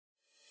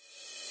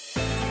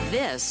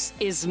This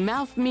is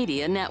Mouth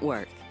Media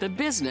Network, the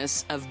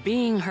business of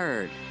being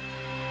heard.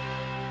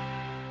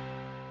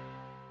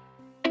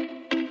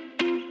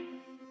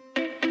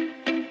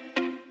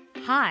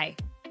 Hi,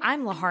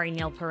 I'm Lahari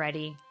Neal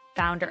Peretti,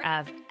 founder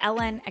of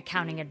LN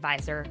Accounting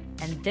Advisor,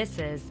 and this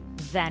is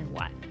Then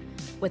What?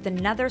 With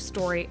another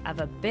story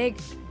of a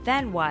big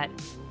then what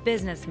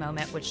business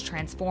moment which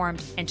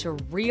transformed into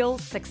real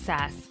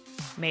success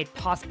made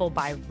possible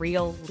by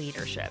real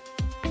leadership.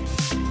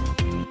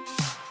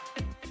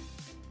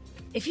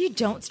 If you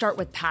don't start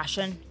with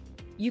passion,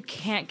 you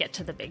can't get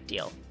to the big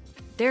deal.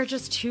 They're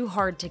just too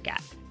hard to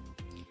get.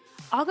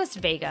 August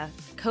Vega,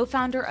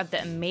 co-founder of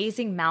the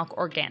amazing Malk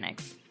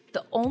Organics,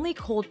 the only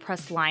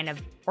cold-pressed line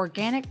of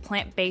organic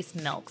plant-based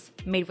milks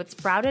made with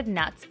sprouted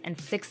nuts and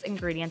 6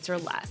 ingredients or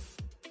less,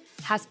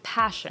 has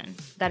passion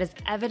that is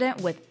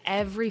evident with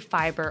every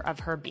fiber of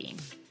her being.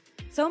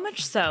 So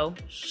much so,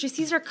 she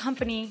sees her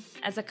company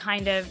as a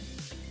kind of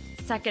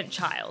second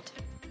child.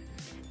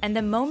 And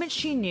the moment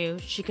she knew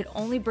she could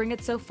only bring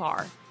it so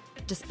far,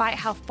 despite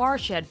how far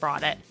she had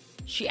brought it,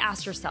 she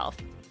asked herself,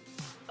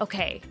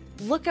 okay,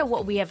 look at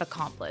what we have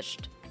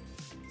accomplished.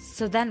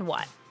 So then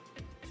what?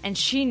 And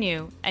she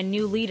knew a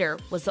new leader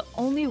was the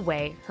only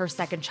way her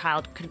second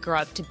child could grow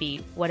up to be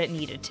what it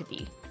needed to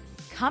be.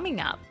 Coming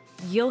up,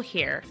 you'll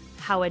hear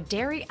how a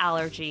dairy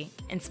allergy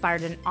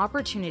inspired an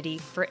opportunity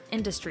for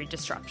industry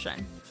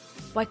disruption,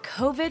 why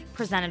COVID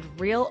presented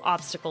real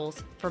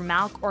obstacles for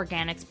Malk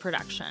Organics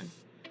production,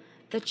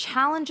 the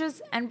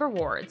challenges and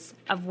rewards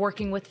of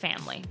working with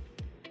family,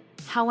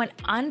 how an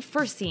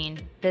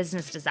unforeseen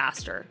business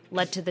disaster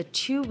led to the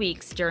 2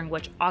 weeks during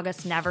which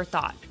August never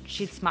thought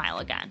she'd smile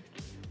again,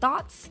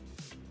 thoughts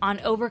on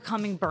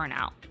overcoming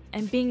burnout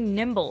and being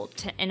nimble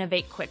to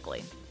innovate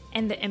quickly,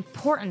 and the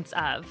importance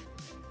of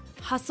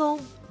hustle,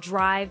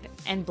 drive,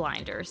 and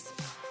blinders.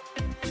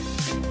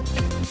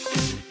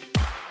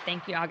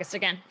 Thank you, August,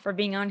 again, for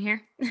being on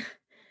here.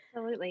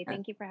 Absolutely.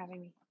 Thank you for having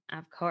me.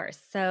 Of course.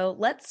 So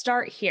let's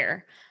start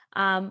here.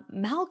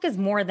 Malk is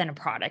more than a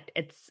product.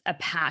 It's a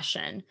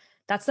passion.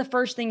 That's the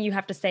first thing you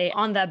have to say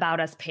on the About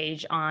Us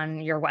page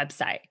on your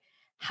website.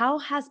 How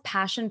has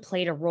passion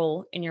played a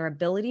role in your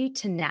ability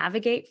to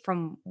navigate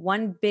from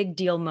one big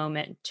deal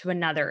moment to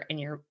another in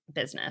your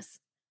business?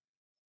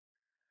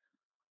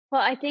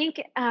 Well, I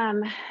think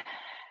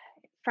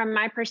from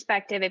my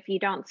perspective, if you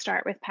don't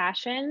start with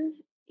passion,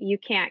 you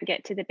can't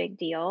get to the big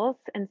deals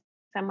in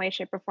some way,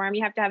 shape, or form.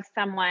 You have to have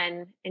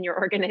someone in your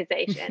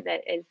organization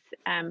that is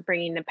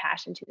bringing the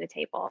passion to the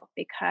table,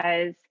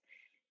 because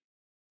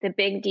the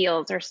big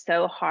deals are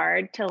so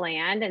hard to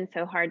land and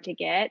so hard to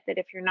get that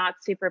if you're not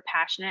super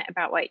passionate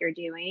about what you're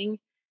doing,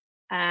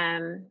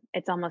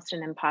 it's almost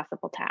an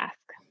impossible task.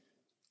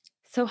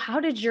 So how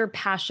did your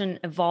passion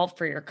evolve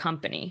for your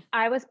company?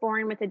 I was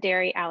born with a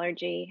dairy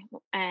allergy,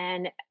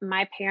 and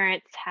my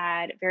parents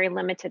had very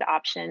limited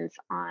options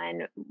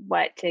on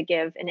what to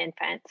give an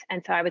infant.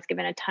 And so I was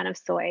given a ton of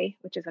soy,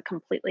 which is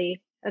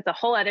that's a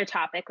whole other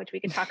topic, which we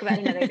could talk about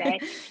another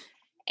day.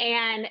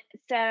 And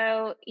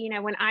so,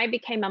 when I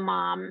became a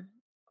mom,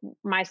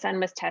 my son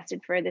was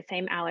tested for the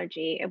same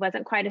allergy. It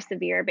wasn't quite as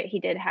severe, but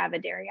he did have a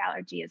dairy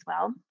allergy as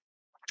well.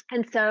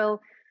 And so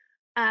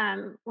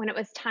when it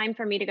was time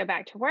for me to go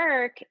back to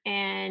work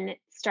and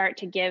start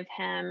to give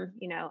him,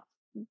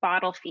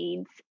 bottle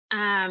feeds,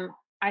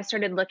 I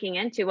started looking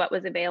into what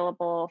was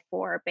available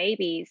for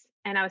babies.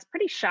 And I was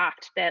pretty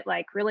shocked that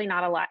really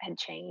not a lot had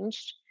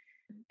changed.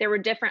 There were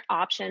different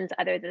options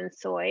other than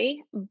soy,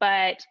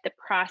 but the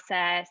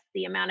process,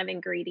 the amount of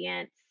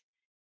ingredients,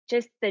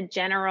 just the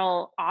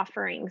general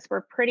offerings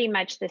were pretty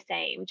much the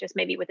same, just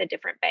maybe with a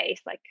different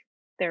base. Like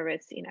there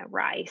was,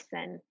 rice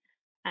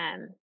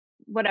and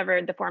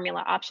whatever the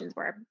formula options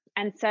were.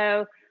 And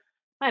so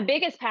my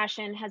biggest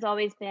passion has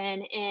always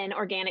been in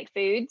organic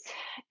foods.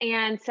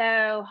 And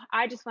so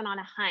I just went on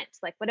a hunt,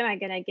 what am I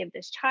going to give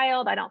this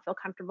child? I don't feel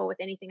comfortable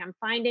with anything I'm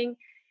finding.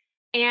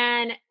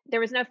 And there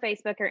was no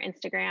Facebook or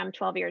Instagram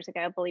 12 years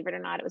ago, believe it or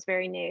not. It was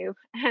very new.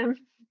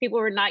 People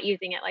were not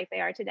using it like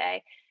they are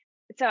today.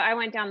 So I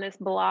went down this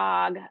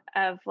blog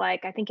of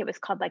I think it was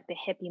called the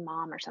Hippie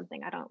Mom or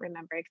something. I don't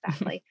remember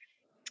exactly.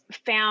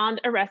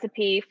 Found a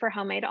recipe for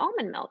homemade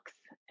almond milks.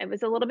 It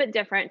was a little bit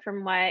different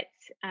from what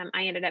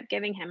I ended up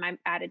giving him. I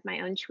added my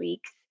own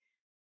tweaks,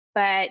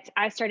 but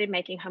I started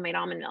making homemade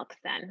almond milks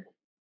then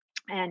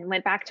and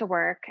went back to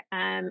work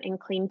in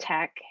clean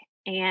tech.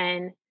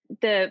 And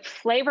the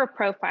flavor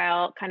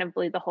profile kind of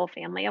blew the whole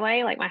family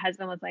away. My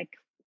husband was like,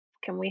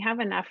 can we have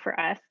enough for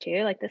us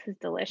too? This is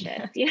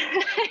delicious. Yep.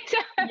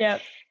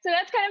 So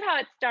that's kind of how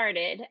it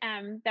started.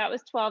 That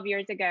was 12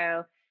 years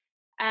ago.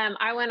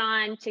 I went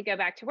on to go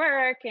back to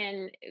work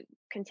and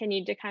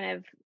continued to kind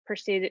of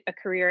pursue a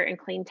career in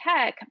clean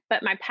tech.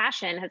 But my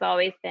passion has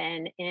always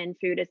been in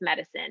food as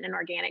medicine and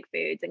organic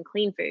foods and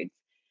clean foods.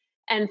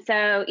 And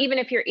so even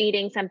if you're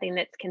eating something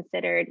that's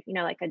considered,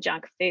 a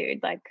junk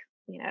food,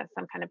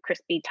 some kind of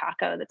crispy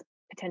taco that's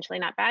potentially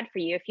not bad for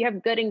you, if you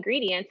have good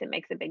ingredients, it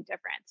makes a big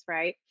difference,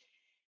 right?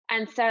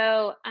 And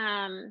so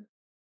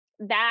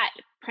that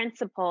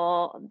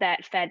principle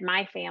that fed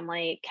my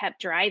family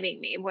kept driving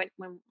me.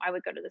 When I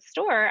would go to the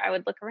store, I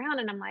would look around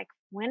and I'm like,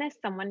 when is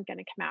someone going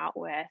to come out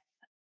with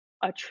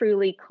a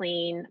truly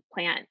clean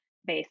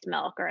plant-based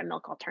milk or a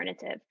milk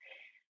alternative?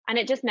 And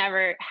it just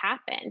never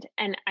happened.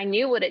 And I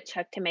knew what it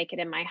took to make it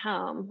in my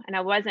home. And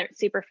I wasn't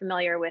super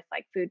familiar with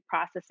like food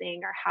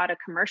processing or how to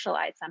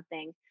commercialize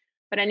something,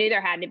 but I knew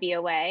there had to be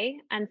a way.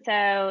 And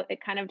so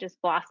it kind of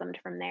just blossomed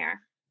from there.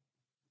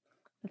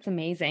 That's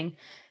amazing.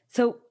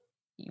 So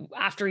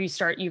after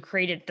you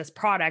created this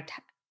product,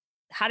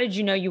 how did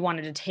you know you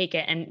wanted to take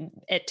it and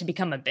it to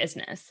become a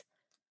business?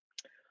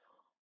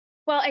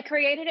 Well, I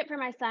created it for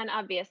my son,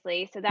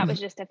 obviously. So that was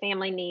just a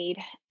family need.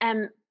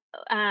 And,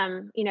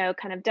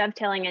 kind of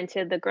dovetailing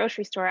into the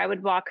grocery store, I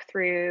would walk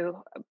through,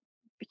 a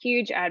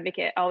huge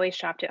advocate, always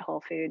shopped at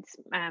Whole Foods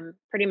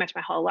pretty much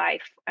my whole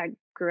life. I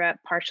grew up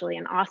partially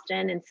in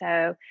Austin. And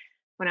so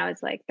when I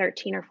was like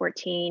 13 or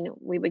 14,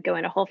 we would go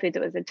into Whole Foods.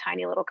 It was a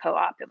tiny little co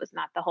op, it was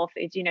not the Whole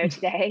Foods you know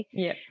today.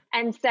 Yeah.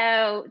 And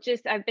so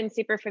just I've been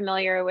super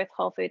familiar with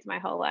Whole Foods my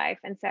whole life.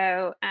 And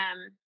so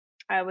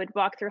I would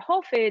walk through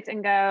Whole Foods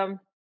and go,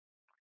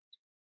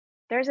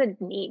 there's a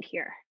need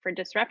here for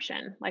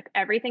disruption. Like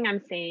everything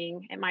I'm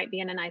seeing, it might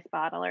be in a nice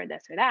bottle or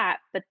this or that,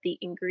 but the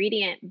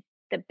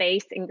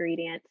base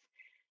ingredients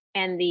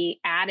and the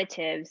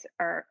additives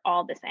are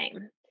all the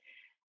same.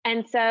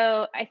 And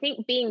so I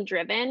think being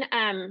driven,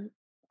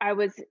 I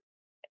was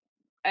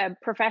a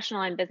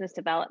professional in business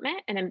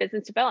development. And in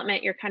business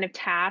development, you're kind of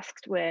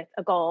tasked with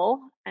a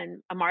goal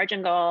and a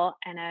margin goal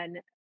and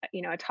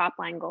a top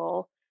line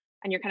goal.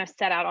 And you're kind of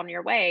set out on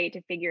your way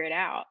to figure it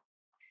out.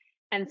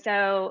 And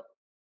so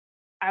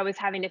I was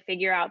having to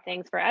figure out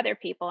things for other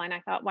people. And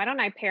I thought, why don't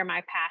I pair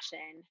my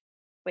passion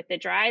with the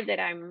drive that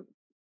I'm,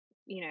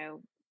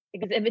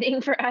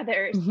 exhibiting for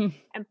others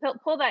and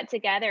pull that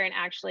together and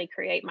actually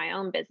create my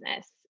own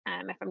business.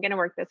 If I'm going to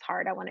work this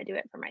hard, I want to do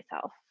it for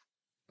myself.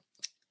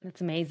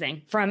 That's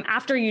amazing. From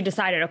after you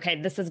decided, okay,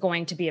 this is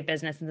going to be a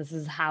business and this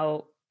is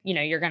how,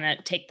 you're going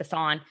to take this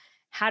on.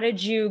 How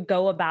did you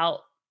go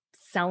about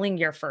selling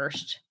your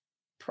first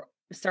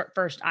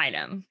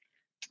item?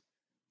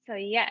 So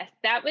yes,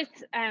 that was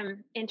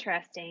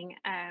interesting.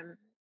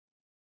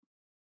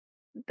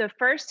 The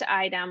first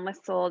item was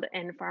sold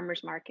in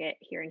farmers market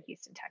here in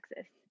Houston,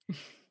 Texas.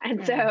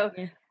 And so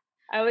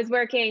I was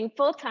working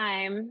full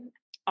time,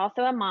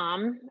 also a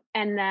mom,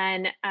 and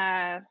then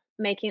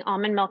making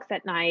almond milks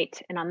at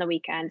night and on the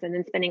weekends, and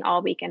then spending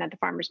all weekend at the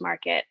farmers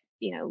market,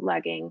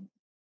 lugging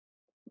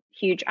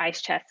huge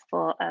ice chests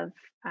full of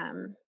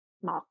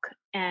milk.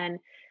 And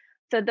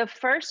so the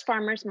first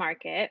farmers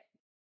market,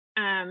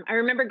 I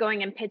remember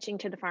going and pitching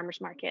to the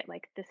farmers market,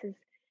 like, this is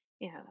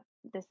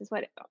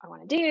what I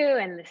want to do,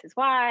 and this is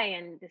why,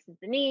 and this is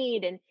the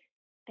need. And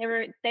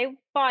they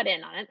bought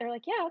in on it. They're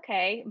like, yeah,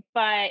 okay.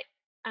 But,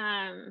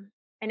 and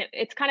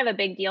it's kind of a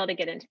big deal to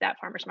get into that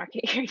farmers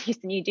market here in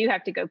Houston. You do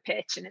have to go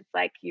pitch, and it's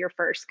like your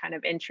first kind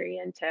of entry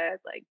into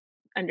like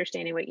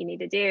understanding what you need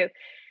to do.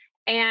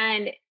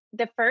 And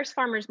the first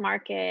farmers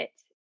market,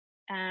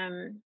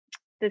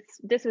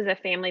 this was a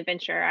family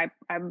venture.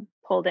 I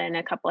pulled in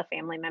a couple of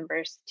family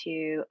members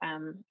to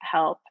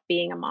help.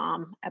 Being a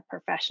mom, a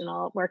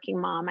professional working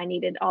mom, I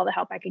needed all the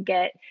help I could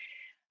get.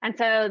 And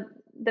so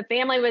the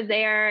family was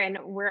there, and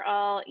we're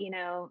all,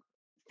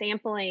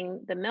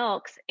 sampling the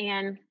milks.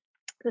 And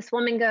this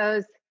woman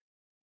goes,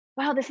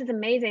 wow, this is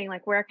amazing.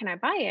 Like, where can I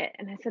buy it?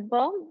 And I said,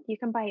 well, you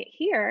can buy it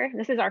here. And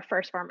this is our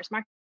first farmer's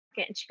market.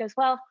 And she goes,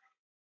 well,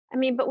 I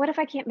mean, but what if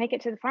I can't make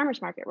it to the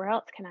farmer's market? Where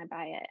else can I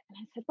buy it? And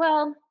I said,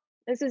 well,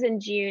 this was in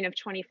June of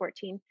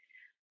 2014.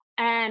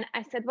 And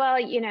I said, well,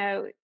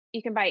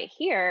 you can buy it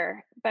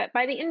here, but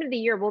by the end of the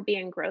year, we'll be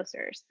in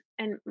grocers.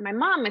 And my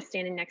mom was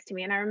standing next to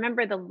me. And I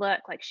remember the look,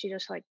 like she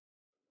just like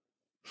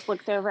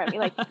looked over at me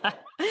like,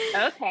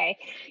 okay,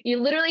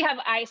 you literally have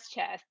ice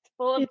chests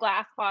full of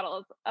glass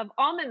bottles of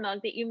almond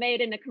milk that you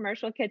made in a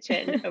commercial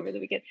kitchen over the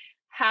weekend.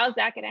 How's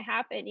that going to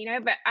happen?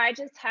 But I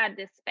just had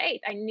this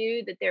faith. I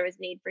knew that there was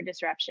need for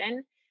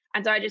disruption.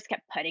 And so I just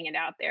kept putting it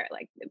out there,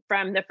 like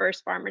from the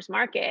first farmer's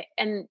market.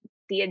 And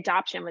the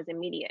adoption was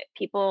immediate.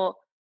 People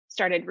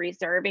started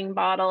reserving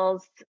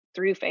bottles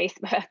through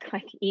Facebook,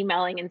 like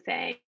emailing and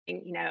saying,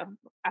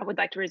 I would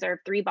like to reserve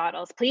 3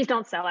 bottles. Please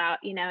don't sell out,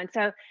 And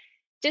so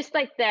just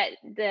like that,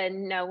 the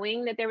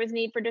knowing that there was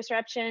need for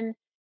disruption,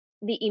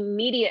 the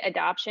immediate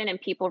adoption and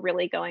people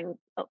really going,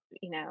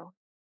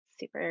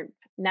 super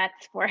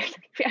nuts for it,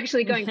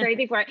 actually going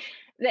crazy for it,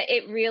 that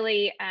it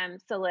really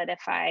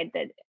solidified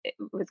that it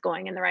was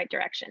going in the right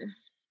direction.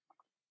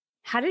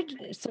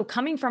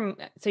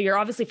 So you're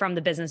obviously from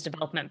the business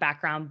development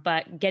background,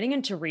 but getting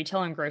into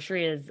retail and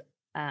grocery is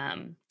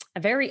a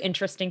very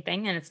interesting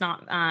thing, and it's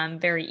not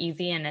very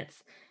easy, and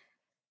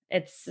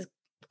it's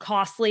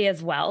costly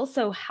as well.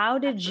 So how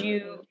did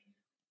you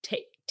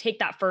take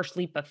that first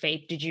leap of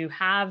faith? Did you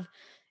have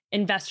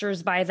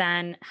investors by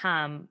then?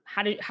 How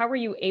were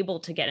you able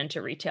to get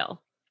into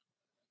retail?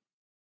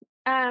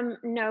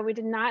 No, we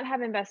did not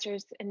have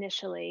investors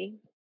initially.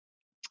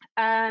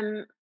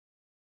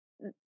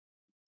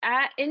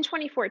 in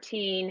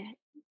 2014,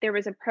 there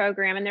was a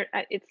program, and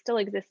it still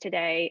exists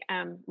today,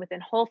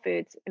 within Whole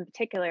Foods in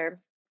particular,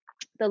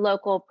 the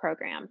local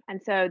program.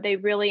 And so they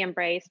really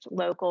embraced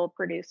local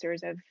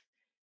producers of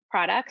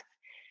products.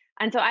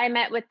 And so I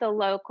met with the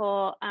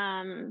local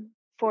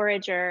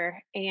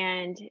forager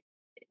and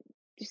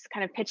just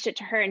kind of pitched it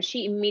to her, and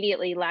she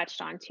immediately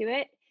latched onto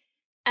it.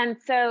 And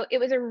so it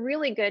was a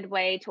really good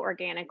way to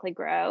organically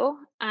grow,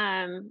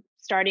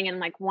 starting in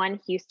like one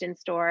Houston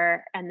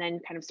store and then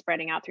kind of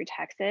spreading out through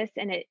Texas.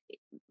 And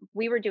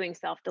we were doing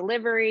self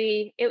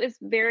delivery. It was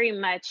very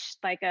much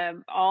like a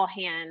all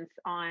hands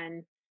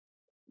on,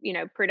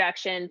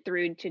 production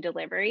through to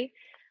delivery.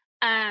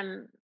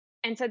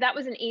 And so that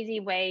was an easy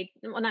way.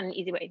 Well, not an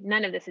easy way.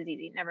 None of this is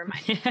easy. Never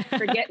mind.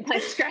 Forget,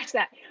 let's scratch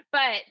that.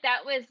 But that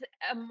was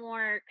a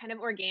more kind of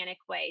organic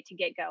way to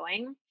get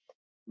going.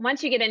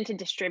 Once you get into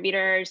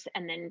distributors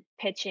and then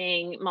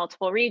pitching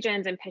multiple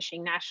regions and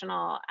pitching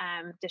national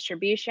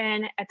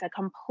distribution, it's a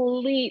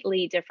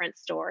completely different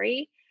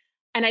story.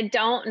 And I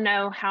don't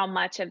know how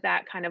much of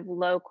that kind of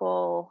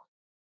local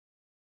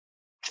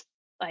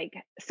like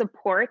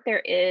support there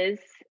is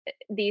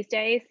these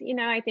days.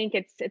 I think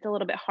it's a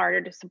little bit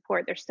harder to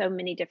support. There's so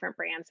many different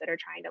brands that are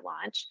trying to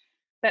launch.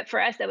 But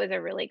for us, that was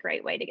a really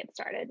great way to get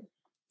started.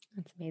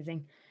 That's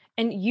amazing.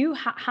 And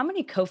how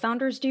many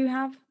co-founders do you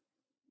have?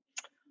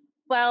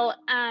 Well,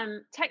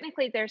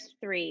 technically there's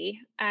 3.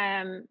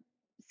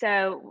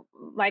 So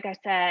like I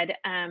said,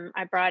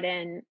 I brought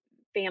in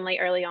family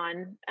early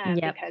on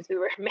because we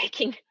were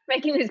making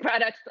these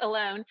products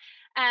alone.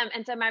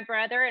 And so my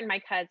brother and my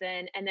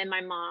cousin, and then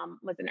my mom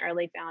was an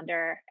early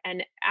founder.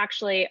 And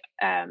actually,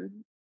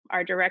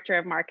 our director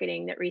of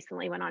marketing that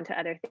recently went on to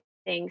other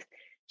things,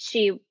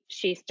 she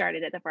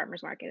started at the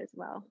farmer's market as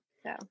well.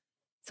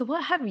 So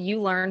what have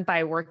you learned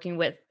by working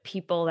with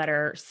people that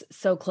are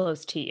so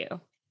close to you?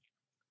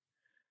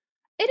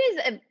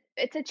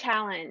 It's a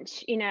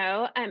challenge,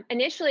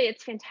 initially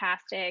it's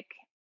fantastic.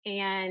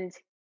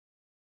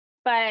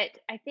 But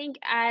I think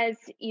as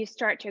you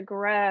start to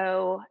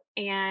grow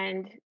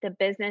and the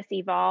business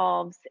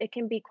evolves, it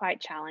can be quite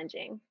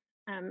challenging.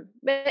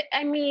 But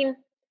I mean,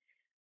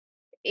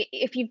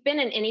 if you've been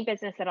in any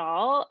business at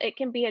all, it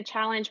can be a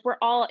challenge. We're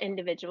all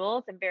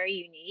individuals and very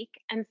unique.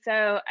 And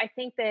so I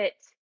think that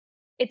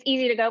it's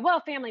easy to go, well,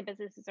 family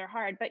businesses are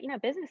hard, but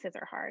businesses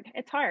are hard.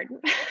 It's hard.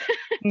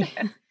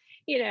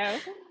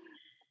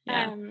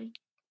 Yeah.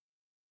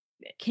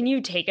 Can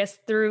you take us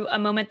through a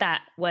moment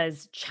that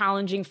was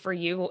challenging for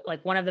you?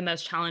 Like one of the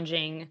most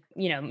challenging,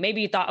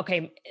 maybe you thought,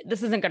 okay,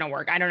 this isn't going to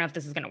work. I don't know if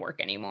this is going to work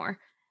anymore.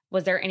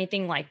 Was there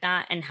anything like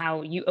that and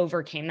how you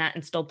overcame that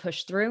and still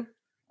pushed through?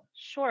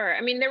 Sure.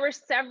 I mean, there were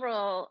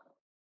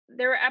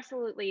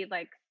absolutely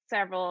like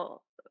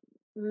several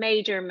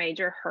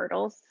major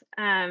hurdles,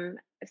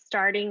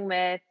 starting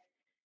with,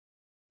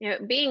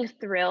 being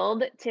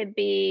thrilled to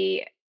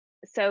be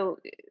so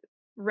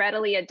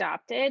readily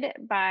adopted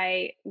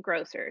by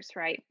grocers,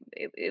 right?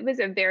 It was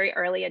a very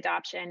early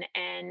adoption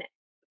and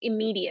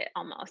immediate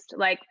almost.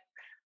 Like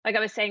I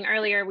was saying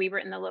earlier, we were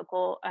in the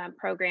local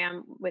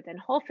program within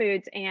Whole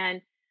Foods,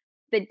 and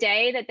the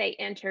day that they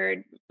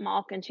entered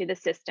Malk into the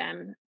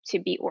system to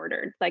be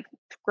ordered, like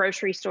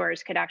grocery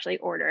stores could actually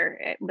order.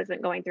 It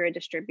wasn't going through a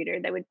distributor.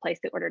 They would place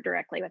the order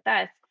directly with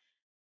us.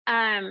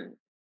 I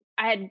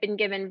had been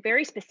given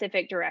very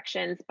specific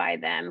directions by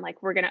them,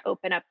 like we're going to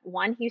open up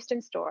one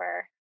Houston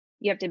store.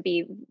 You have to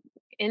be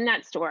in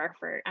that store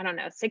for,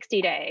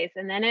 60 days.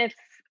 And then if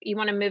you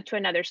want to move to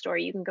another store,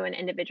 you can go and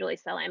individually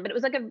sell in. But it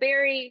was like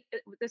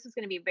this was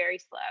going to be very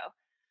slow.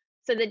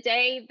 So the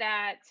day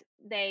that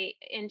they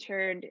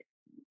entered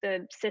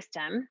the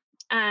system,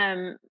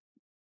 I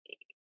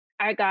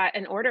got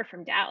an order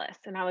from Dallas,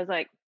 and I was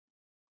like,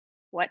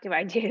 what do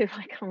I do?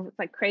 I was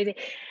like crazy.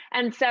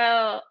 And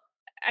so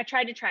I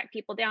tried to track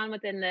people down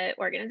within the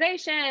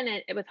organization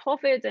and with Whole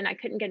Foods, and I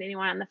couldn't get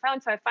anyone on the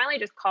phone. So I finally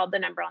just called the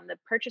number on the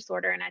purchase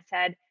order and I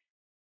said,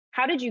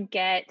 how do you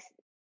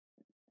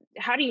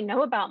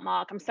know about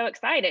Malk? I'm so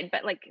excited,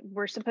 but like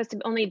we're supposed to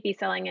only be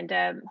selling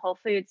into Whole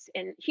Foods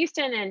in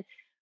Houston and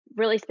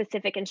really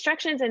specific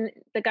instructions. And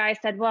the guy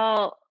said,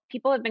 well,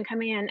 people have been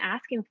coming in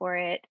asking for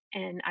it.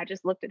 And I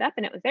just looked it up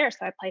and it was there.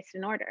 So I placed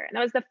an order, and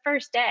that was the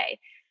first day.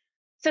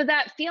 So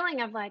that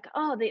feeling of like,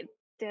 oh, the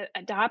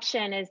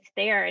adoption is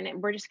there and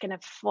we're just going to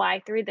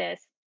fly through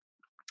this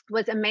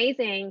was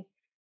amazing.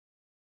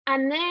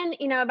 And then,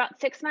 about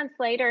 6 months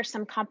later,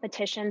 some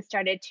competition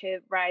started to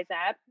rise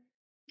up.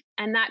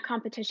 And that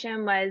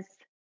competition was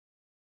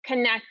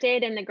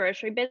connected in the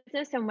grocery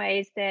business in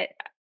ways that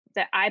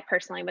I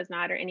personally was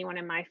not, or anyone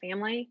in my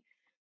family.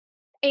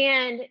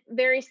 And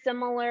very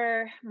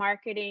similar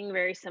marketing,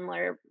 very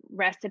similar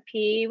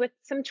recipe with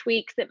some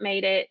tweaks that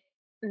made it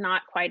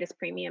not quite as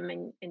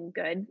premium and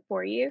good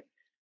for you.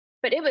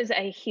 But it was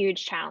a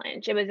huge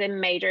challenge. It was a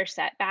major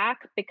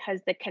setback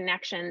because the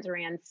connections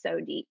ran so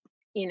deep,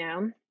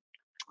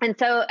 And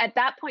so at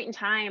that point in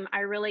time, I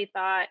really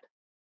thought,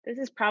 this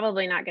is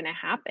probably not going to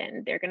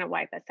happen. They're going to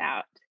wipe us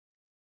out.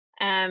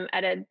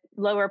 At a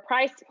lower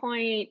price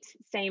point,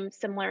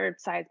 similar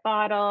size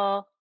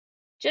bottle,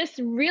 just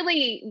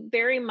really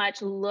very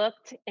much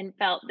looked and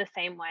felt the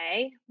same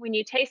way. When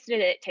you tasted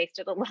it, it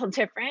tasted a little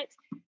different.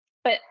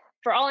 But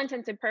for all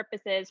intents and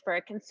purposes, for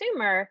a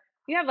consumer,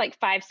 you have like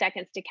 5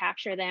 seconds to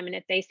capture them. And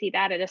if they see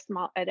that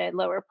at a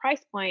lower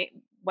price point,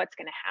 what's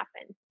going to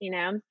happen, you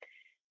know?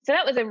 So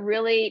that was a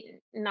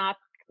really knock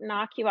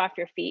you off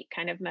your feet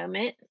kind of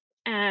moment.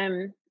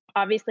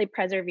 Obviously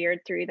persevered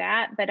through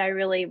that, but I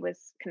really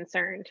was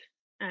concerned,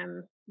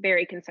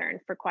 very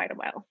concerned for quite a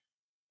while.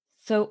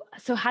 So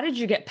how did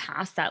you get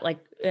past that, like,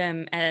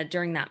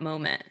 during that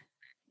moment?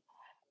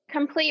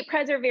 Complete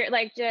persevere,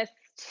 like just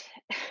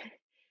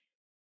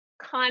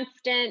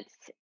constant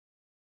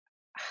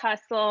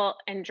hustle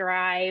and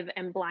drive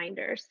and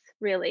blinders,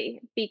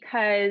 really,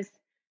 because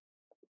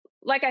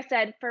like I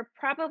said, for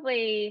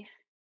probably,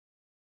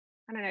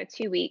 I don't know,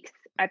 2 weeks,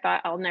 I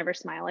thought I'll never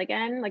smile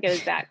again. Like it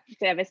was that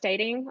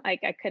devastating.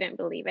 Like I couldn't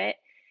believe it.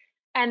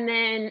 And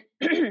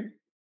then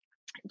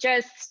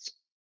just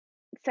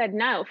said,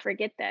 no,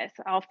 forget this.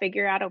 I'll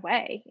figure out a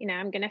way.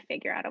 I'm going to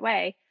figure out a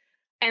way.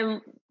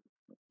 And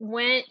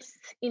went,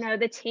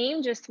 the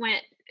team just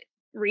went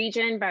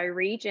region by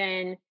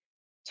region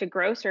to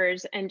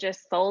grocers and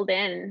just sold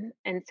in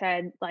and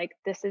said, like,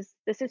 this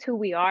is who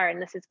we are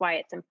and this is why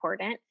it's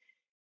important.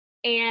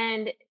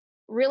 And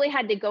really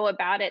had to go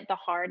about it the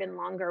hard and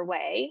longer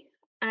way.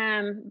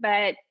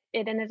 But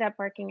it ended up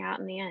working out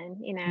in the end.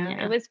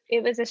 Yeah.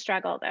 It was a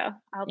struggle though,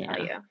 I'll tell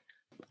you.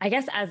 I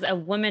guess as a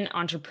woman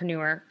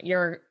entrepreneur,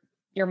 you're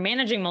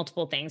managing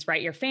multiple things,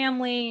 right? Your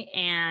family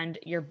and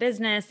your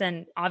business.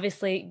 And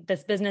obviously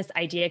this business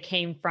idea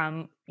came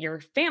from your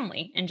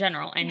family in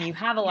general. And you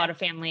have a lot of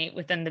family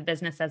within the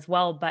business as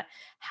well. But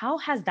how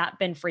has that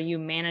been for you,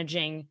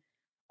 managing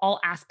all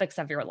aspects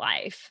of your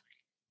life?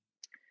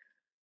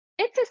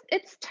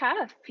 It's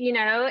tough,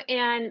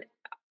 and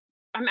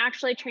I'm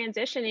actually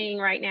transitioning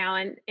right now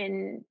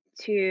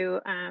into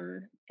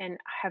and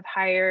have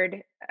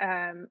hired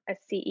a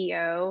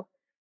CEO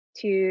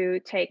to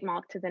take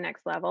Malk to the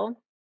next level.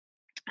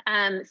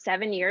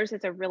 7 years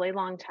is a really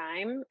long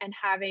time, and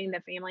having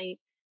the family,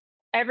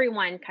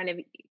 everyone kind of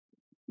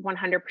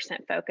 100%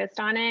 focused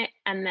on it.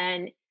 And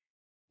then,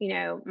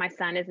 my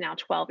son is now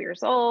 12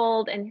 years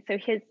old. And so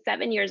his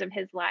 7 years of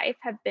his life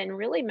have been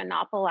really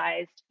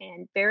monopolized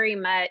and very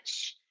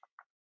much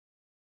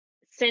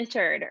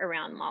centered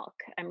around Malk.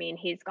 I mean,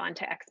 he's gone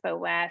to Expo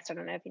West. I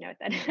don't know if you know what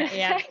that is.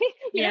 Yeah.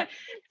 Yeah.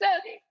 So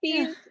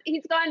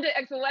he's gone to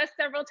Expo West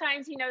several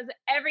times. He knows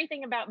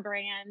everything about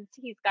brands.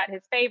 He's got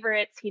his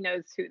favorites. He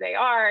knows who they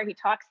are. He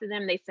talks to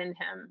them. They send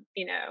him,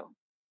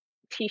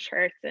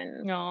 t-shirts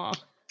and all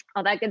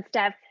that good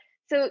stuff.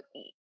 So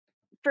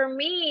for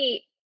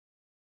me,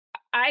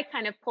 I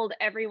kind of pulled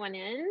everyone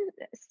in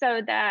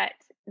so that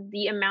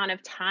the amount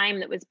of time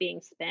that was being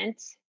spent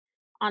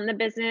on the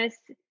business,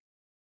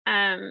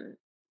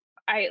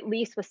 I at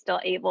least was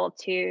still able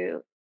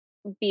to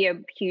be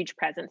a huge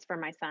presence for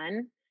my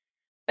son.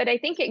 But I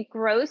think it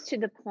grows to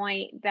the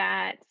point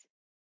that,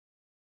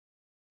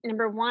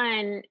 number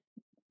one,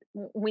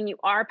 when you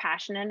are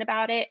passionate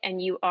about it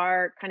and you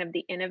are kind of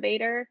the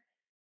innovator,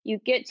 you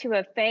get to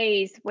a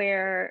phase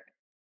where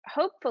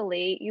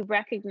hopefully you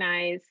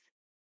recognize,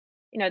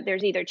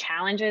 there's either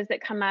challenges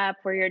that come up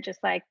where you're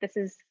just like, this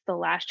is the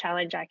last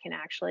challenge I can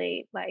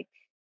actually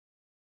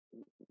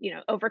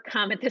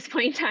overcome at this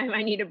point in time.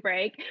 I need a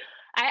break.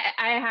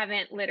 I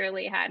haven't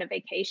literally had a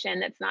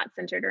vacation that's not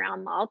centered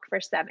around Malk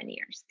for 7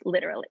 years,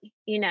 literally,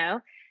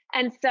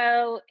 And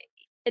so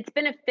it's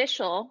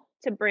beneficial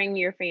to bring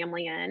your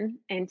family in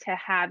and to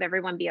have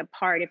everyone be a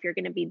part. If you're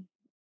going to be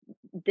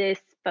this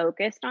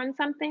focused on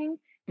something,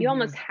 you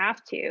almost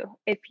have to,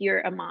 if you're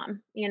a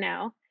mom,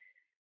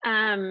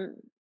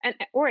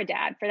 or a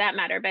dad for that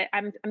matter, but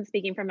I'm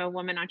speaking from a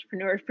woman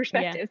entrepreneur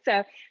perspective.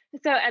 So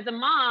as a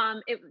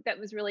mom, that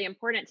was really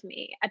important to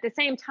me. At the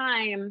same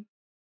time,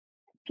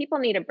 people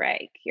need a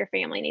break. Your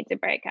family needs a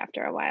break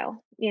after a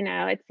while.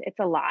 It's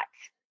a lot.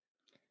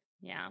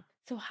 Yeah.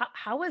 So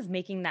how was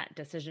making that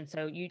decision?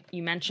 So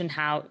you mentioned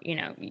how,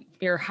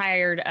 you're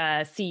hired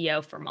a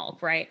CEO for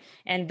Malk, right?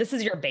 And this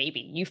is your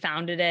baby. You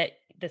founded it.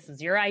 This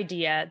is your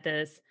idea,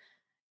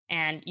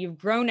 and you've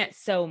grown it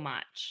so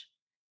much.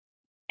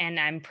 And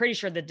I'm pretty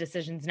sure the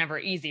decision's never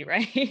easy,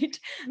 right?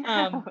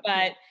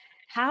 But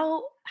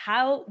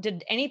how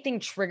did anything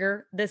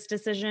trigger this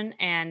decision,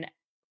 and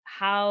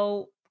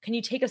how can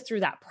you take us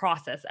through that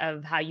process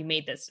of how you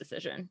made this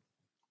decision?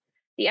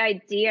 The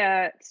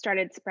idea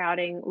started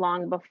sprouting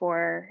long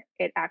before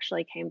it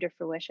actually came to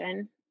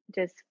fruition,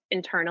 just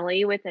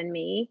internally within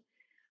me.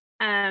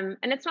 And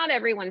it's not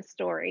everyone's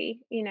story,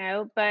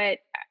 but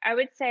I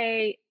would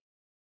say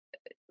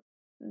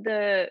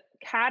the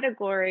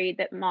category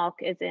that Malk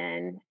is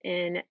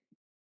in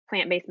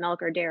plant-based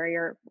milk or dairy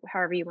or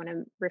however you want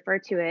to refer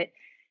to it,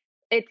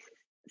 it's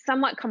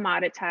somewhat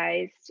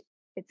commoditized,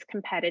 it's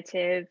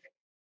competitive.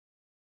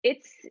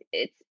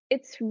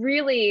 It's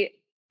really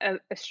a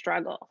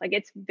struggle. Like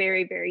it's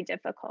very, very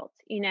difficult,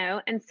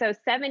 And so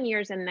 7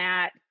 years in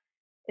that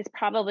is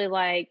probably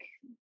like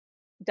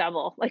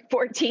double, like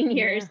 14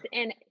 years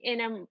Yeah.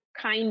 in a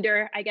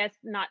kinder, I guess,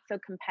 not so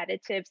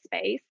competitive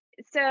space.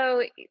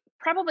 So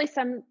probably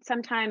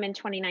sometime in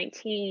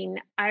 2019,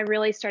 I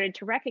really started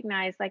to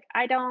recognize like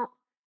I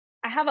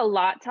have a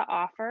lot to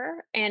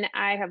offer and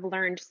I have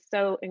learned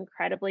so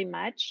incredibly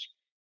much,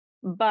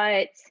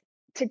 but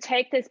to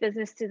take this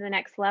business to the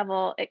next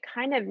level, it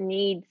kind of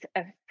needs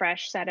a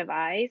fresh set of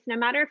eyes, no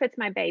matter if it's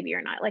my baby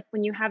or not. Like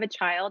when you have a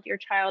child, your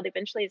child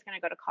eventually is going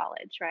to go to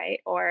college, right?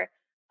 Or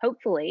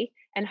hopefully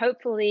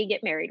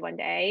get married one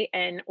day.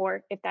 And,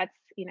 or if that's,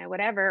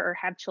 whatever, or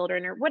have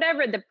children or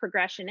whatever the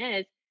progression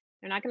is,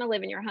 they're not going to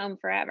live in your home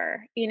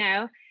forever.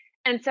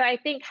 And so I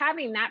think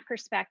having that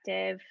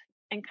perspective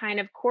and kind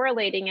of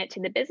correlating it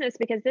to the business,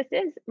 because this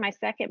is my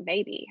second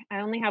baby. I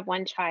only have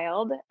one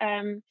child.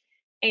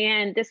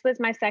 And this was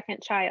my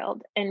second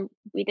child, and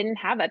we didn't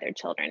have other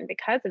children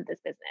because of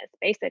this business,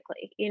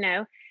 basically.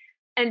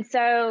 And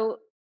so,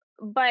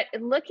 but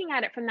looking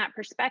at it from that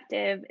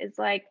perspective is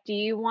like, do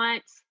you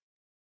want,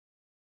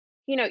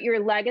 your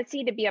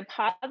legacy to be a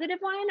positive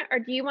one, or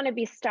do you want to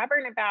be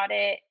stubborn about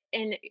it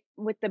and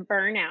with the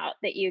burnout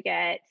that you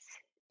get,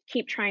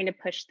 keep trying to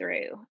push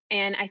through?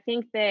 And I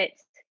think that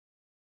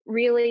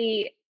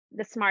really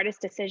the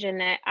smartest decision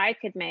that I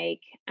could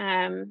make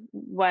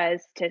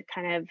was to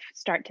kind of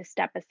start to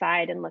step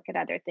aside and look at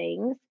other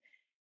things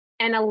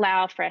and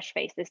allow fresh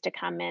faces to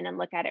come in and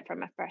look at it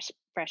from a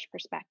fresh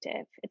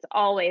perspective. It's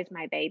always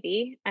my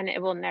baby and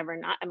it will never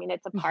not. I mean,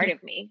 it's a part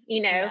of me.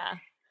 Yeah.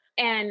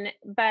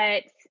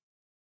 But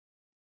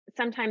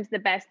sometimes the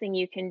best thing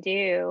you can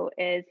do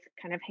is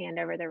kind of hand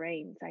over the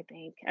reins, I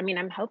think. I mean,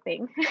 I'm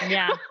hoping.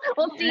 Yeah.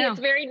 We'll see. No. It's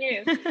very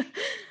new.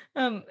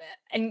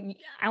 And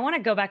I want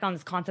to go back on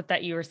this concept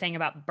that you were saying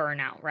about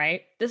burnout,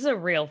 right? This is a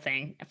real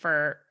thing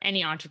for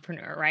any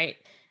entrepreneur, right?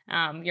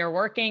 You're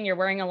working, you're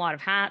wearing a lot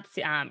of hats,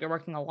 you're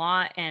working a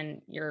lot,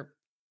 and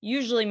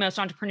most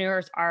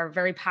entrepreneurs are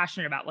very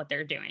passionate about what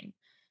they're doing.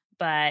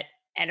 But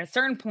at a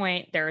certain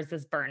point, there is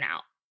this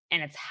burnout,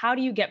 and it's how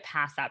do you get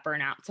past that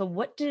burnout? So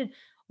what did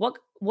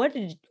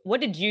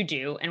you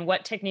do, and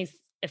what techniques,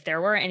 if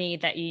there were any,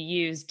 that you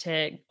used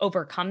to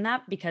overcome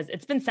that? Because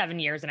it's been 7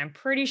 years and I'm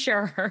pretty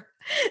sure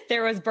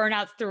there was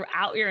burnouts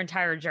throughout your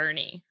entire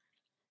journey.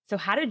 So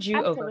how did you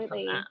overcome that?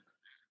 Absolutely.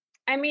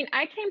 I mean,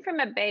 I came from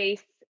a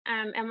base,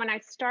 and when I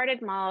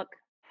started Malk,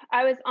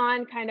 I was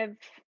on kind of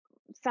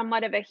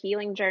somewhat of a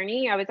healing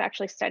journey. I was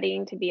actually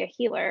studying to be a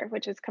healer,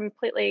 which is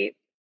completely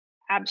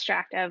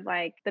abstract of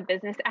like the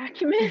business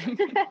acumen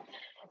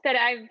that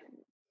I've,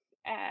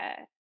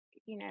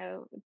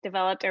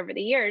 developed over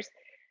the years.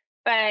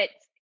 But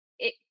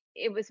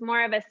it was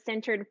more of a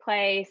centered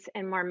place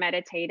and more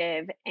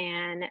meditative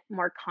and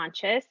more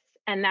conscious.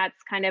 And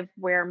that's kind of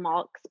where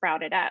Malk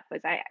sprouted up.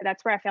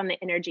 That's where I found the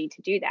energy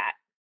to do that.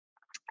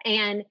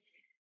 And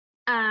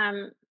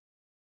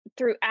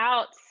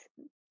throughout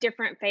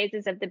different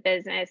phases of the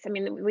business, I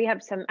mean,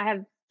 I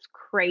have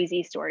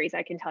crazy stories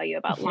I can tell you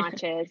about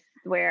launches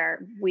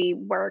where we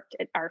worked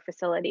at our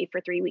facility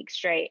for 3 weeks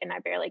straight and I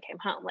barely came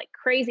home, like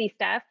crazy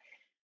stuff.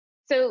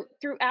 So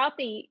over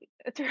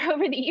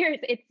the years,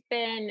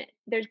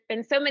 there's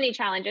been so many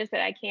challenges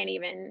that I can't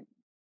even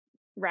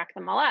rack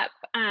them all up.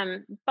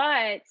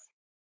 But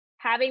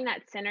having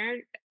that center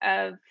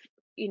of,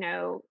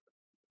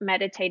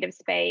 meditative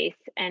space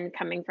and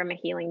coming from a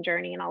healing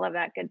journey and all of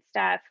that good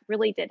stuff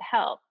really did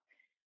help.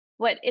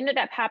 What ended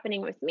up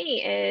happening with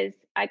me is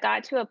I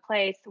got to a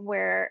place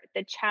where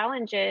the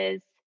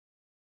challenges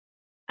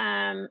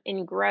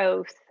in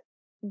growth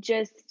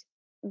just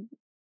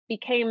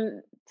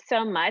became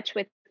so much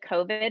with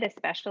COVID,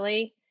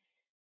 especially,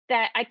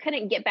 that I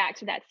couldn't get back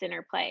to that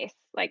center place.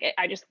 Like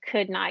I just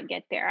could not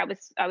get there.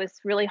 I was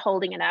really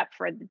holding it up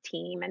for the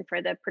team and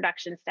for the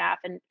production staff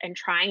and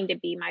trying to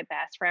be my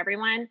best for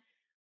everyone.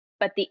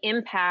 But the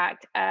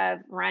impact of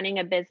running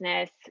a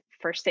business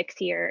for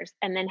 6 years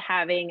and then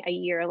having a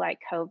year like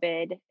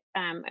COVID,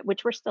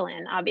 which we're still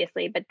in,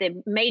 obviously, but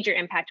the major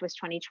impact was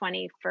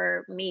 2020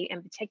 for me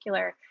in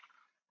particular.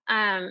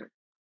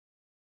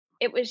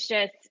 It was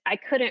just, I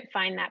couldn't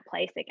find that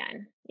place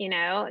again.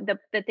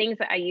 The things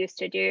that I used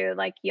to do,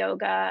 like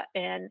yoga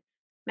and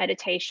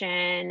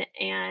meditation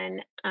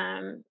and,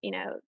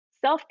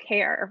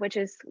 self-care, which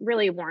is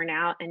really worn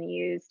out and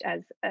used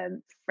as a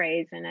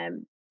phrase and a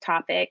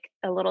topic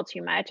a little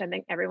too much. I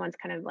think everyone's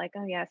kind of like,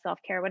 oh yeah,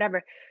 self-care,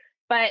 whatever.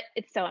 But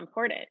it's so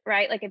important,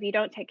 right? Like if you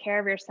don't take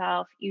care of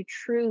yourself, you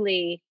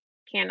truly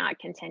cannot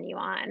continue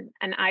on.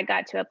 And I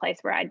got to a place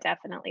where I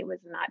definitely was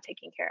not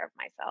taking care of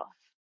myself.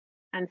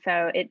 And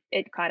so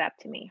it caught up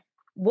to me.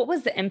 What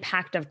was the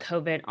impact of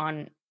COVID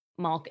on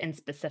Malk in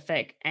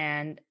specific?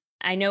 And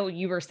I know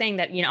you were saying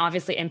that,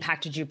 obviously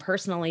impacted you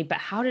personally, but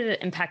how did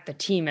it impact the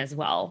team as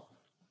well?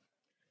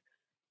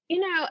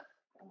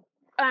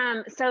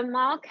 So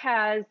Malk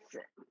has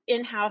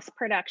in-house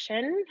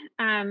production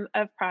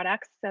of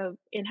products, so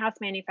in-house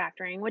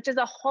manufacturing, which is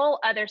a whole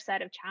other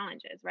set of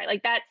challenges, right?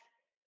 Like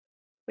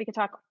we could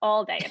talk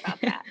all day about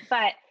that.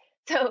 But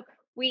so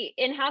we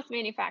in-house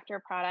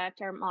manufacture product,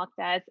 or Malk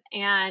does,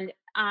 and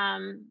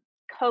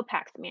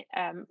co-packs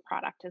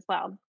product as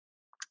well.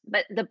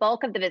 but the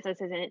bulk of the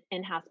business is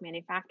in-house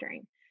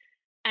manufacturing.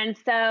 And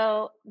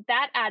so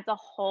that adds a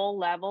whole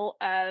level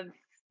of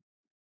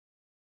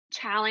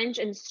challenge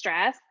and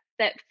stress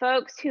that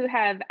folks who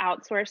have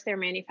outsourced their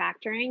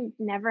manufacturing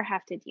never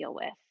have to deal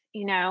with,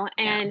 Yeah.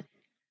 and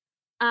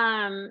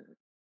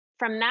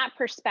from that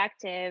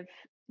perspective,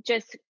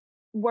 just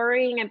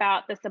worrying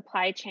about the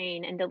supply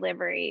chain and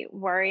delivery,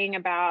 worrying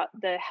about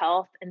the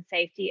health and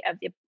safety of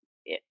the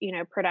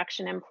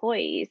production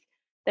employees,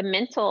 the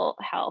mental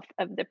health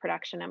of the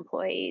production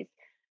employees,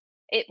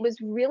 it was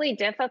really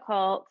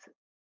difficult.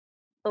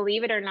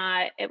 Believe it or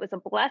not, it was a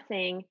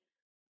blessing,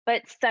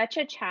 but such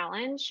a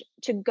challenge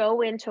to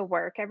go into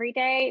work every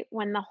day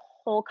when the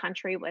whole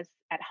country was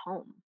at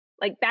home.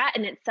 Like that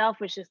in itself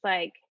was just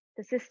like,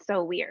 this is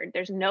so weird.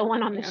 There's no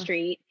one on the Yeah.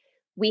 street.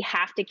 We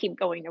have to keep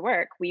going to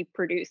work. We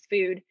produce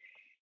food.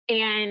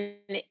 And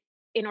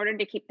in order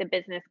to keep the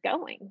business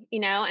going,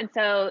 and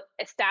so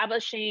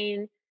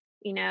establishing,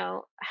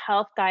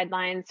 health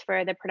guidelines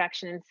for the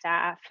production and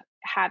staff,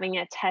 having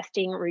a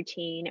testing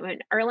routine.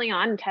 Early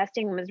on,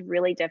 testing was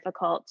really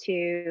difficult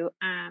to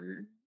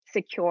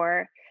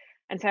secure.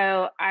 And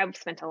so I've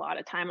spent a lot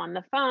of time on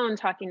the phone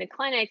talking to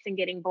clinics and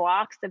getting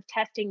blocks of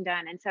testing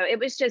done. And so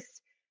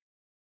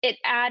it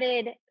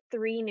added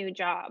 3 new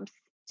jobs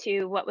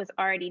to what was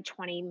already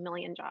 20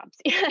 million jobs.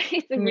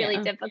 It's really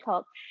Yeah.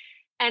 difficult.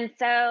 And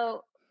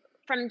so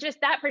from just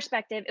that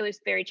perspective, it was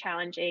very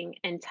challenging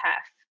and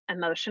tough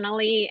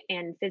emotionally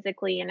and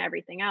physically and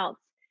everything else.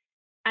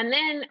 And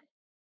then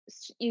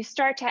you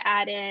start to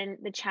add in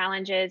the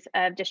challenges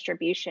of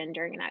distribution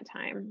during that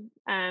time.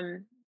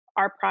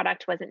 Our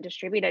product wasn't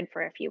distributed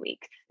for a few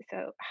weeks.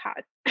 So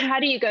how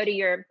do you go to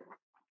your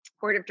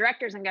board of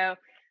directors and go,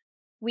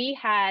 we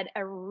had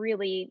a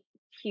really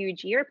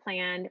huge year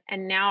planned,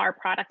 and now our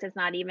product is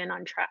not even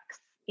on trucks,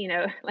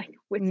 like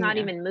it's not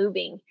Yeah. even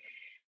moving.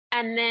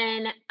 And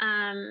then,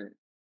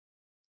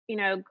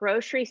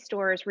 grocery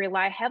stores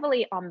rely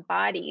heavily on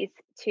bodies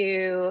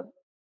to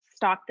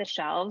stock the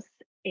shelves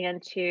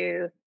and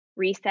to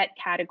reset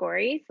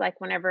categories. Like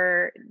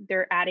whenever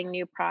they're adding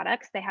new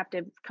products, they have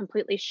to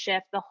completely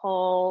shift the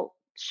whole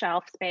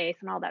shelf space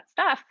and all that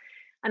stuff.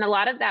 And a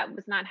lot of that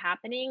was not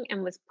happening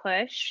and was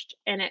pushed.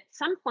 And at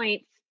some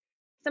points,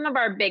 some of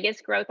our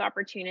biggest growth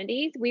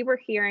opportunities, we were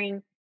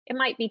hearing it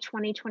might be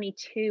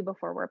 2022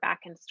 before we're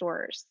back in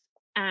stores.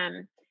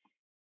 And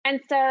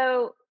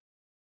so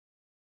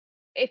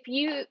if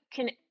you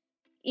can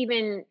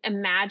even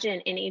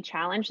imagine any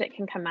challenge that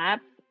can come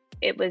up,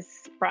 it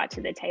was brought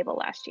to the table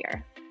last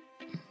year.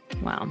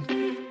 Wow.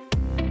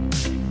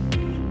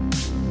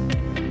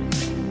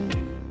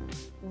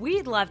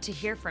 We'd love to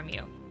hear from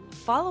you.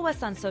 Follow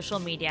us on social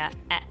media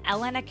at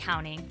Ellen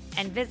Accounting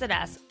and visit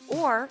us,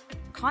 or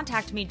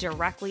contact me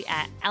directly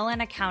at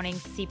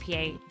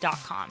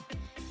ellenaccountingcpa.com,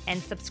 and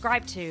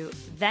subscribe to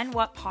Then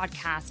What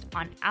Podcast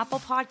on Apple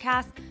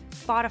Podcasts,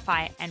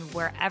 Spotify, and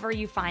wherever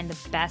you find the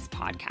best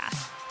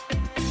podcasts.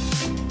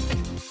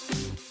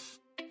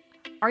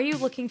 Are you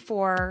looking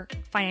for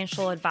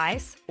financial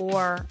advice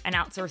or an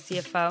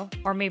outsourced CFO,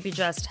 or maybe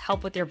just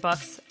help with your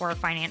books or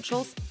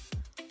financials?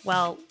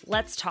 Well,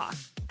 let's talk.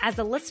 As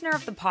a listener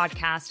of the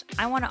podcast,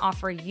 I want to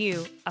offer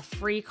you a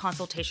free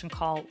consultation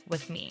call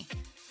with me.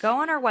 Go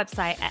on our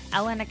website at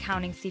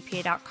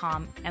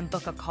ellenaccountingcpa.com and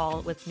book a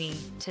call with me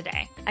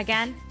today.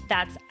 Again,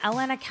 that's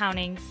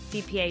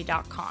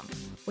ellenaccountingcpa.com.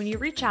 When you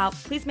reach out,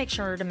 please make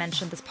sure to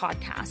mention this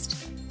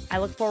podcast. I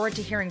look forward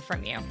to hearing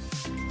from you.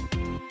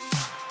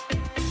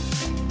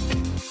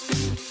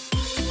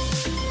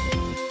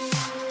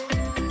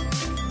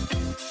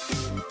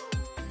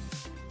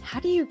 How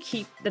do you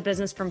keep the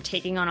business from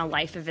taking on a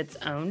life of its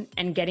own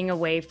and getting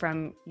away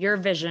from your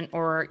vision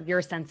or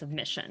your sense of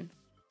mission?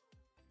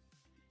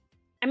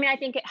 I mean, I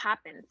think it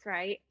happens,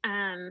 right?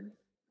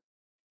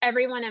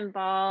 Everyone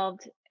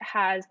involved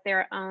has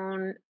their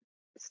own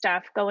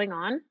stuff going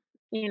on,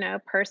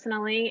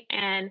 personally,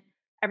 and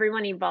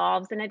everyone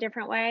evolves in a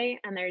different way,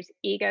 and there's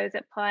egos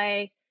at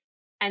play.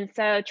 And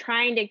so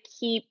trying to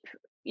keep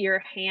your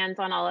hands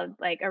on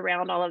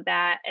around all of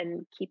that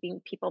and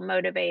keeping people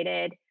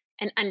motivated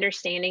and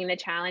understanding the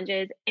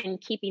challenges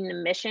and keeping the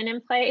mission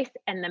in place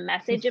and the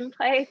message in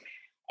place,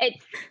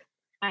 it's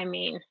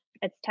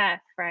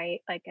tough,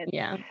 right?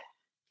 Yeah.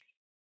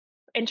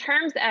 In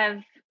terms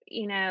of,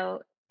 the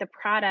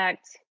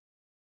product,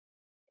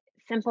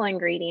 simple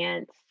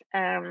ingredients,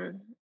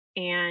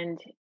 and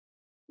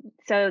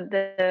so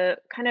the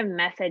kind of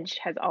message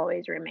has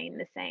always remained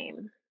the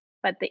same,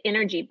 but the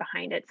energy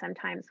behind it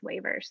sometimes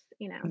wavers.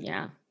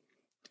 Yeah.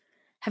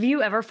 Have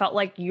you ever felt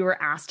like you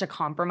were asked to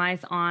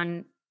compromise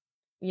on,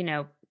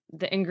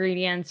 the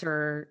ingredients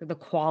or the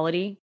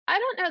quality? I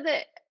don't know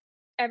that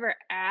ever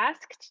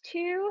asked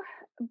to,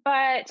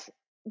 but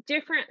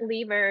different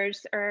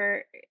levers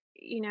or,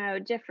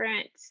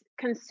 different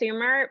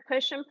consumer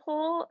push and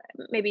pull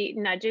maybe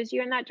nudges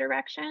you in that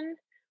direction,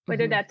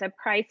 whether that's a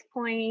price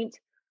point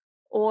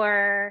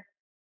or,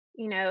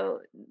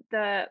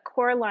 the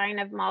core line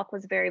of Malk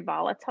was very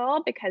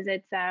volatile because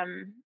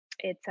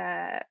it's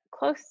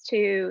close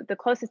to the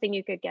closest thing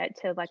you could get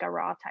to like a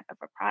raw type of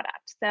a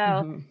product. So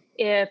Mhm.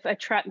 if a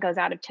truck goes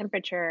out of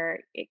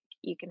temperature,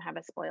 you can have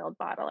a spoiled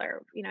bottle,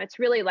 or it's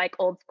really like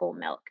old school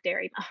milk,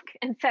 dairy milk.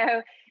 And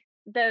so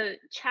the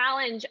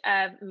challenge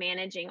of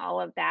managing all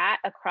of that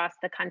across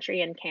the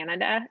country and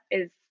Canada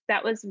is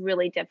that was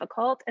really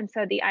difficult. And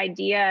so the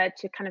idea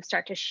to kind of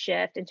start to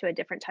shift into a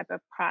different type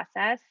of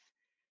process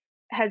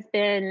has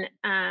been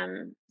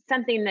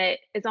something that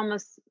is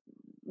almost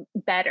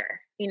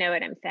better. You know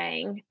what I'm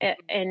saying?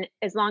 And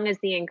as long as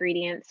the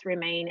ingredients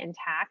remain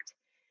intact.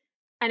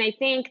 And I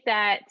think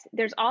that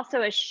there's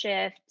also a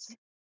shift.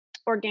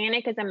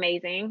 Organic is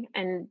amazing.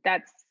 And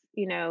that's,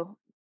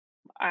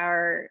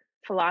 our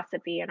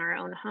philosophy in our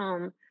own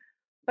home.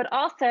 But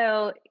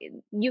also,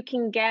 you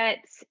can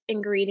get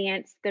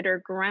ingredients that are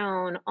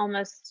grown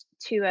almost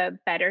to a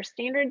better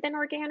standard than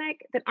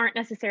organic that aren't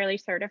necessarily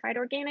certified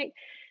organic.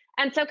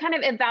 And so, kind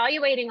of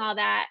evaluating all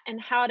that and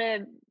how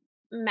to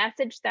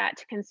message that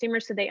to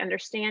consumers so they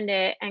understand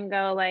it and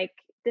go, like,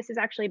 this is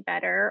actually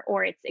better,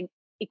 or it's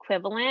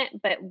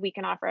equivalent, but we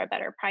can offer a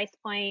better price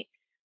point.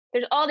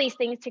 There's all these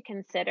things to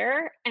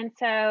consider. And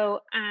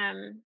so,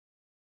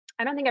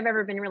 I don't think I've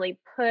ever been really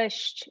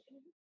pushed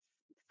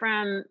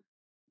from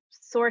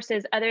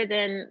sources other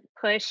than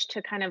push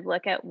to kind of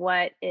look at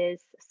what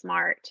is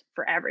smart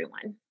for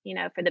everyone,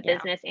 for the Yeah.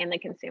 business and the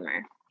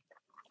consumer.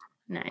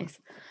 Nice.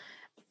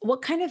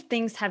 What kind of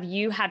things have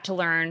you had to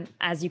learn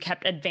as you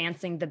kept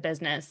advancing the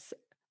business?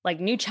 Like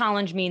new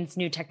challenge means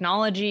new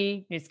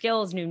technology, new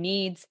skills, new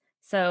needs.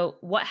 So,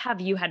 what have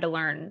you had to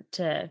learn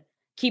to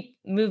keep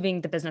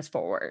moving the business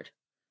forward?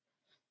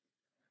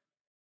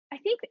 I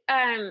think,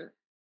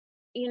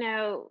 you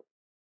know,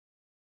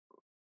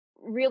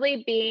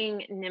 really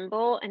being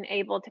nimble and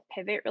able to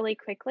pivot really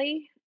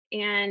quickly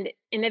and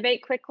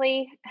innovate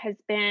quickly has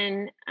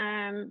been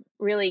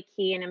really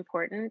key and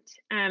important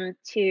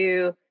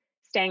to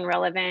staying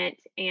relevant.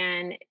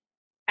 And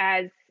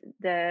as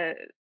the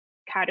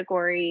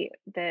category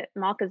that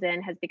Malka's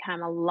in has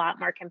become a lot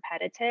more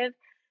competitive,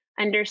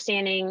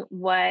 understanding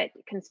what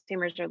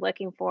consumers are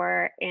looking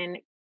for and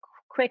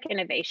quick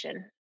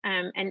innovation.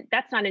 And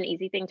that's not an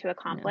easy thing to No.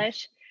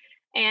 accomplish.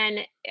 And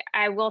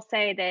I will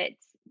say that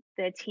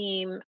the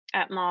team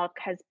at Malk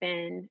has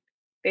been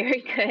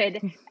very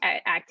good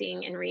at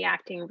acting and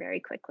reacting very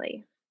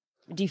quickly.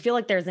 Do you feel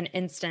like there's an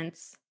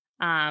instance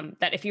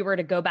that if you were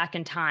to go back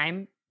in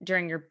time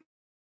during your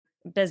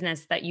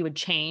business that you would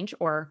change,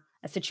 or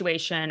a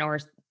situation, or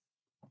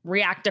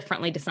react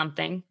differently to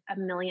something? A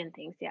million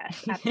things,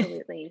 yes,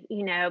 absolutely.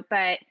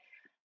 But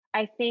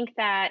I think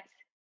that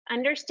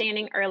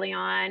understanding early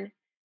on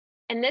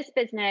in this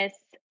business,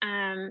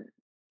 and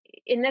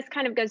this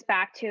kind of goes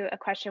back to a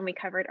question we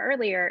covered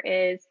earlier,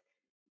 is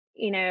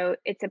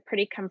it's a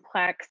pretty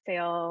complex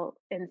sale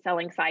and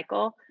selling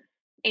cycle.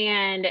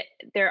 And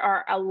there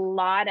are a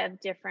lot of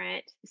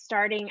different,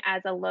 starting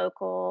as a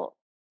local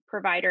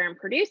provider and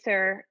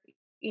producer,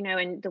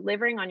 and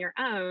delivering on your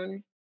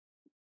own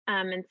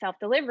and self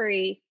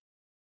delivery,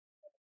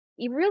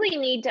 you really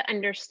need to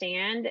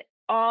understand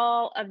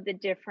all of the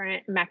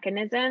different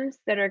mechanisms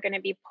that are going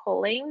to be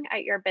pulling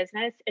at your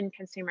business in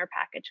consumer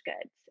packaged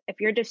goods. If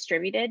you're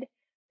distributed,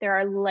 there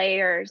are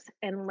layers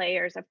and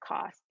layers of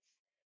costs.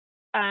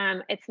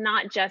 It's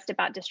not just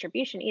about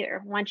distribution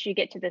either. Once you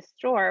get to the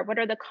store, what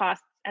are the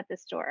costs at the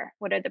store?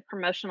 What are the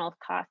promotional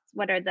costs?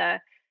 What are the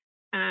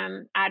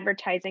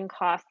advertising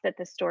costs that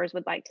the stores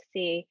would like to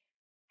see?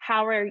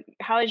 How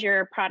is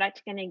your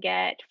product going to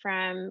get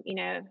from,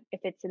 if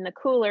it's in the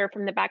cooler,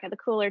 from the back of the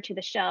cooler to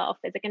the shelf?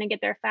 Is it going to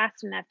get there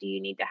fast enough? Do you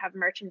need to have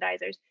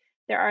merchandisers?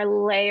 There are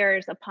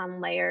layers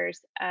upon layers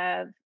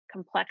of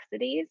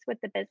complexities with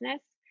the business.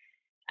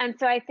 And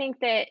so I think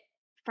that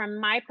from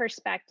my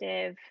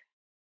perspective,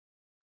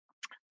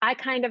 I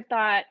kind of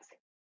thought,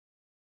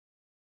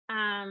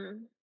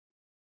 um,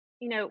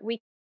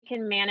 we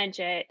can manage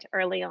it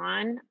early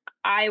on.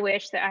 I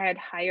wish that I had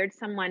hired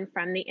someone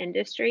from the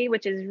industry,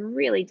 which is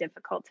really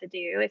difficult to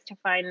do, is to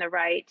find the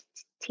right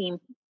team,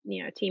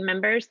 team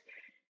members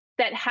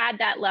that had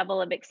that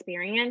level of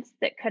experience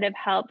that could have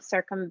helped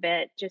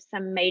circumvent just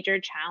some major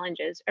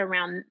challenges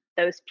around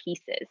those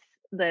pieces,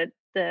 the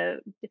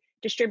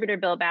distributor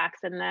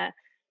billbacks and the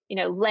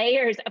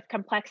layers of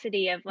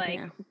complexity of like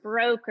Yeah.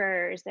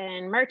 brokers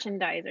and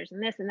merchandisers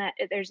and this and that.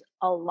 There's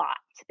a lot.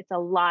 It's a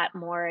lot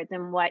more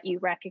than what you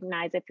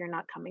recognize if you're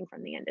not coming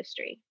from the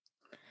industry.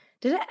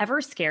 Did it ever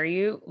scare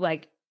you?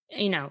 Like,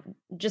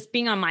 just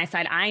being on my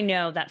side, I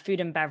know that food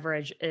and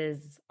beverage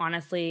is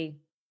honestly,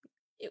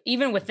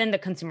 even within the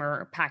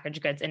consumer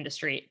packaged goods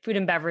industry, food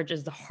and beverage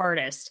is the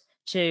hardest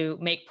to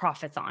make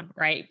profits on,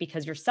 right?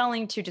 Because you're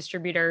selling to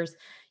distributors.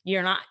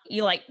 You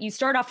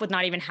start off with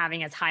not even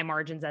having as high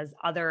margins as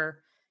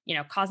other,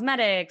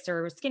 cosmetics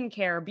or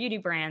skincare or beauty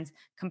brands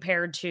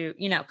compared to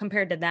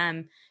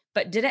them.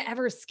 But did it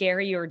ever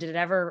scare you, or did it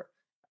ever,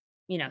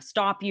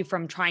 stop you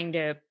from trying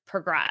to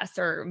progress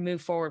or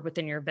move forward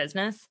within your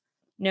business,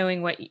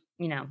 knowing what,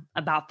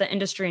 about the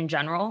industry in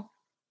general?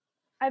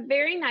 I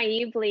very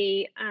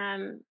naively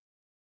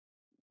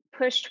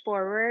pushed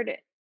forward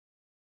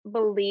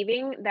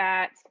believing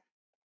that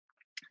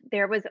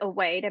there was a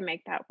way to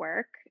make that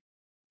work.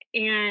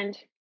 And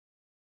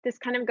this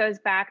kind of goes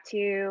back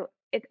to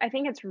it. I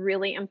think it's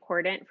really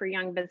important for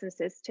young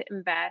businesses to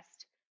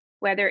invest,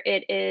 whether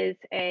it is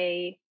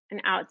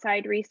an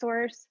outside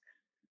resource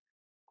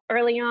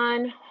early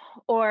on,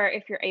 or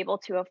if you're able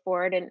to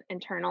afford an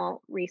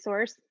internal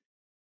resource,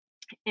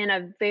 in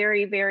a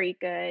very, very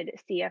good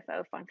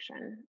CFO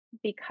function,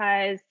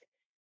 because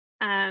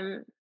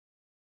um,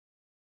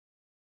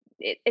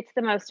 it's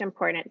the most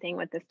important thing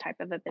with this type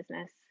of a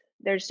business.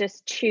 There's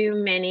just too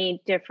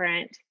many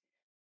different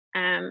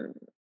um,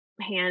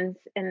 hands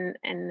in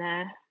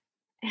the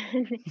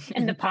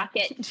in the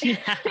pocket. Yeah.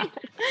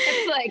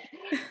 It's like,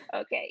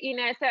 okay,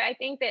 so I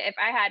think that if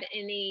I had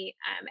any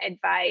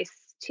advice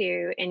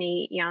to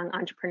any young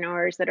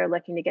entrepreneurs that are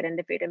looking to get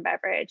into food and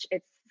beverage,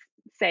 it's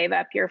save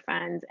up your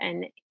funds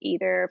and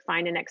either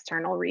find an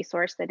external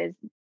resource that is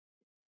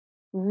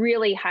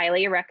really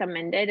highly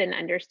recommended and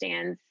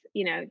understands,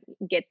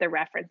 get the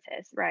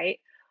references, right?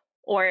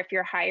 Or if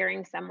you're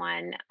hiring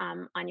someone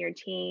on your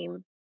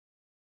team,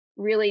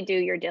 really do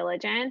your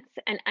diligence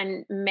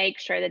and make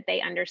sure that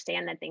they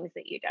understand the things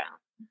that you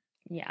don't.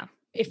 Yeah.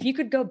 If you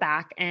could go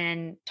back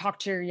and talk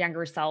to your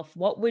younger self,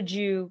 what would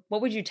you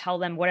tell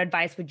them? What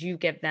advice would you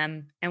give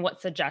them, and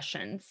what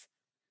suggestions?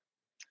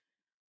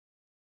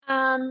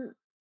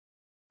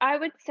 I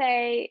would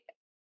say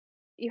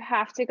you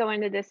have to go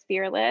into this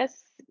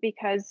fearless,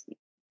 because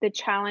the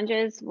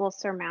challenges will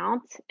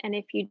surmount. And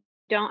if you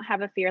don't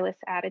have a fearless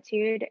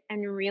attitude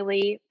and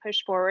really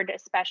push forward,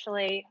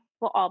 especially,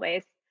 well,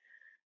 always,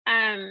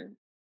 um,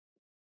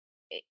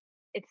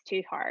 it's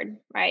too hard,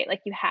 right?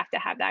 Like, you have to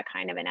have that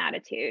kind of an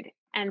attitude.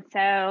 And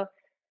so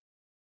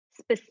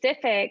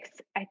specifics,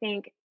 I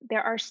think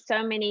there are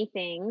so many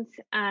things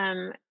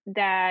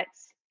that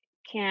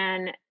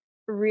can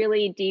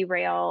really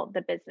derail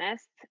the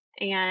business.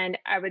 And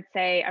I would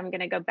say I'm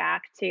going to go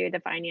back to the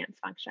finance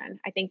function.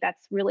 I think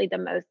that's really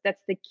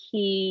that's the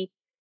key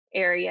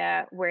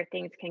area where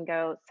things can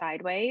go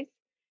sideways.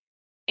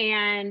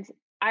 And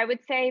I would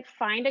say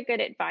find a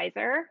good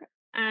advisor,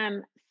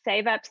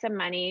 save up some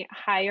money,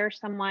 hire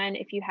someone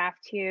if you have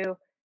to,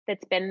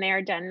 that's been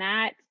there, done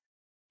that,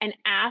 and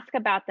ask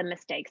about the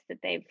mistakes that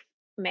they've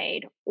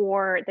made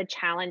or the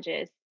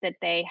challenges that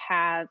they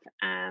have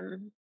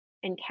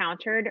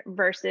encountered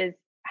versus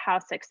how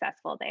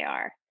successful they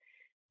are.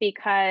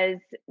 Because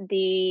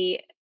the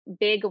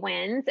big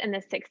wins and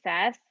the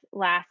success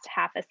last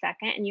half a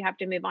second, and you have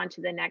to move on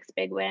to the next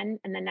big win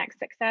and the next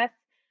success.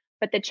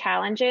 But the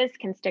challenges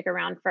can stick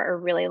around for a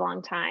really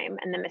long time,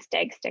 and the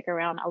mistakes stick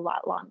around a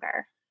lot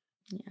longer.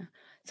 Yeah.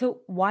 So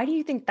why do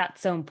you think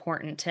that's so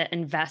important to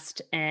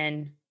invest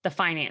in the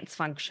finance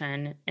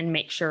function and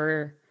make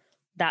sure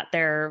that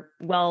they're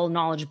well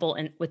knowledgeable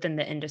within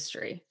the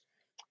industry?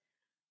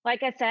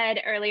 Like I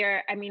said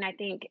earlier, I mean, I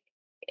think,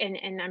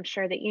 and I'm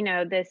sure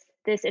that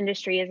this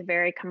industry is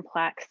very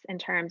complex in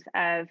terms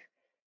of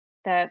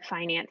the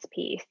finance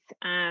piece.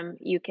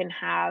 You can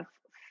have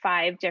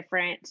 5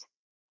 different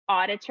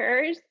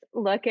auditors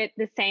look at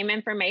the same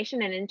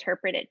information and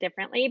interpret it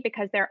differently,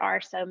 because there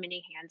are so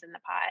many hands in the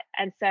pot.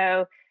 And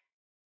so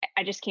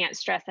I just can't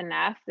stress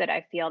enough that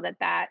I feel that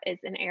that is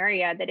an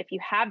area that if you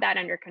have that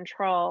under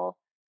control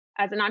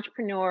as an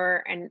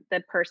entrepreneur and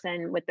the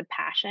person with the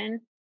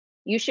passion,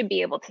 you should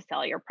be able to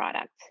sell your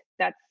product.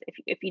 That's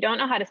if you don't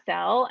know how to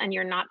sell and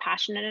you're not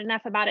passionate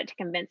enough about it to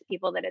convince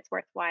people that it's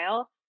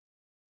worthwhile,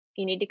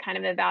 you need to kind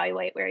of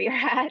evaluate where you're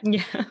at.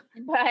 Yeah.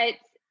 But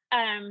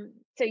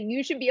so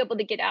you should be able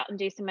to get out and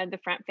do some of the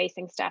front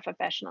facing stuff,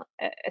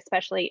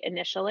 especially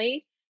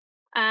initially.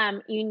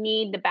 You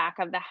need the back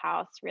of the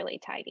house really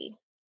tidy.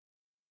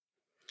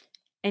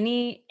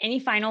 Any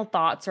final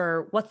thoughts,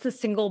 or what's the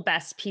single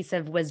best piece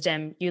of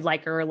wisdom you'd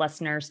like our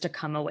listeners to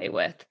come away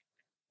with?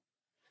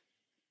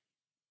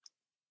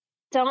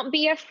 Don't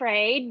be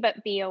afraid,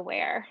 but be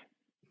aware.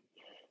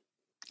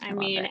 I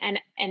mean, it. and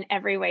in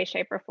every way,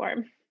 shape, or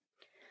form.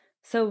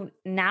 So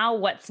now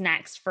what's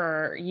next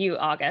for you,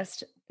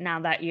 August, now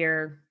that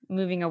you're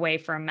moving away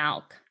from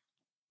Malk?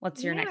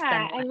 What's your next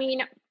thing? I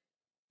mean,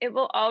 it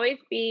will always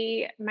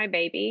be my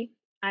baby.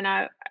 And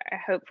I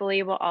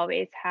hopefully will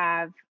always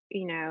have,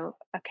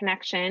 a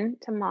connection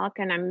to Malk.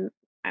 And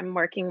I'm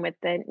working with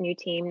the new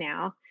team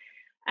now.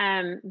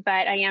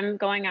 But I am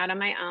going out on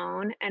my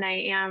own, and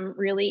I am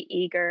really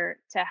eager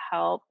to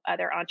help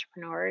other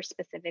entrepreneurs,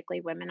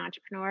 specifically women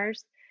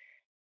entrepreneurs.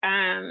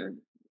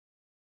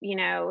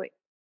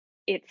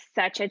 It's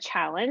such a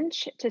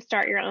challenge to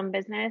start your own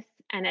business,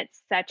 and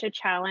it's such a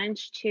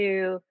challenge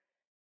to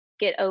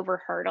get over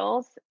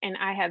hurdles. And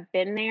I have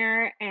been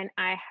there, and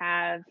I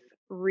have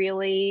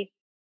really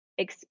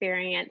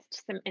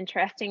experienced some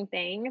interesting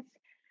things.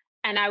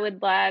 And I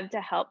would love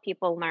to help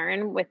people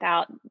learn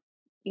without,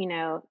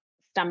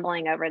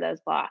 stumbling over those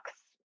blocks.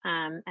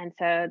 And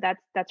so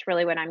that's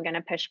really what I'm going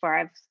to push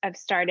for. I've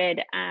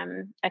started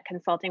a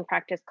consulting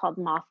practice called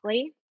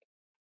Mothly,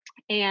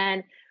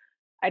 and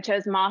I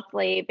chose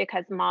Mothly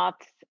because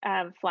moths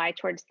fly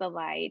towards the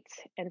light,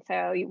 and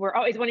so we're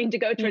always wanting to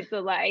go towards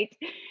the light.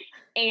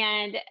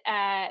 And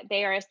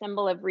they are a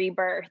symbol of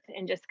rebirth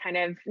and just kind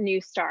of new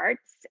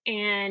starts.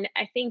 And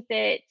I think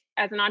that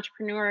as an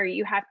entrepreneur,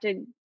 you have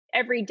to,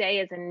 every day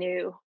is a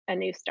new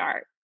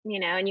start,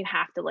 and you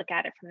have to look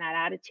at it from that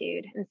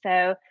attitude. And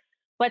so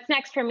what's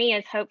next for me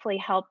is hopefully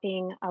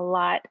helping a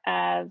lot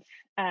of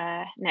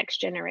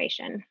next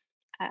generation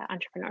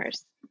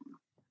entrepreneurs.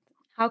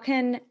 How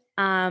can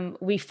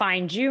we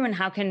find you, and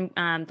how can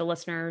the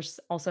listeners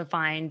also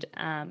find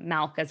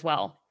Malk as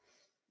well?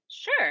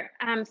 Sure.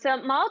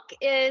 So Malk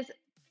is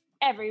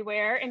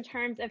everywhere in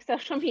terms of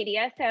social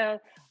media. So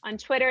on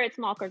Twitter, it's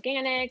Malk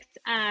Organics,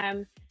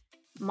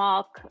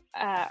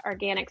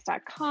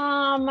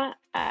 malkorganics.com,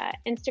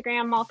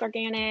 Instagram, Malk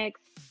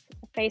Organics,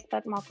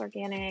 Facebook, Malk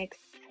Organics.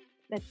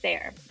 That's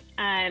there.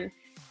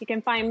 You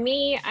can find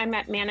me. I'm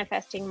at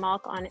Manifesting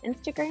Malk on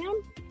Instagram,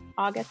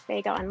 August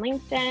Vega on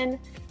LinkedIn,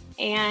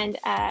 and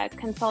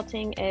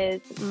consulting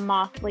is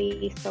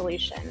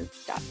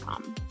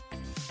mothleysolutions.com.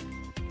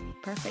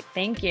 Perfect.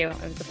 Thank you.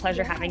 It was a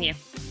pleasure having you.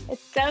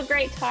 It's so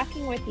great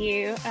talking with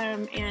you,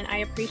 and I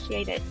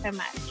appreciate it so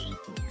much.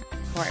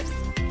 Of course.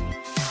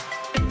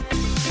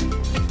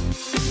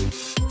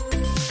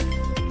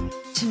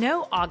 To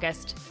know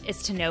August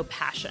is to know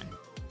passion.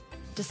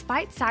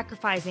 Despite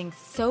sacrificing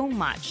so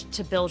much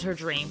to build her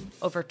dream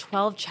over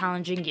 12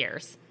 challenging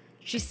years,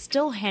 she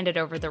still handed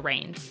over the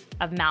reins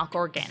of Malk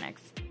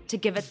Organics to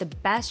give it the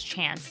best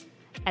chance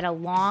at a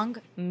long,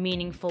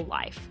 meaningful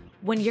life.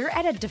 When you're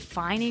at a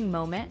defining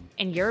moment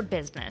in your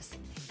business,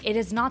 it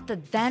is not the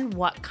then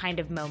what kind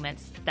of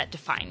moments that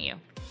define you.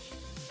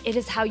 It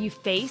is how you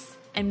face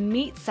and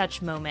meet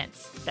such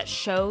moments that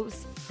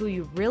shows who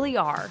you really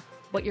are,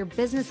 what your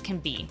business can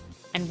be,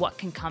 and what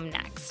can come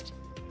next.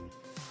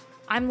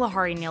 I'm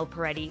Lahari Neil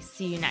Peretti.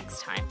 See you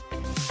next time.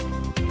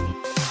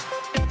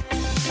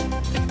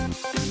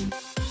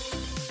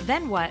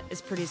 Then What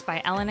is produced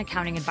by Ellen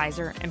Accounting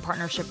Advisor in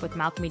partnership with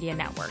Mouth Media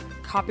Network.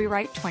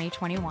 Copyright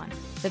 2021.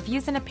 The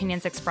views and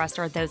opinions expressed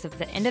are those of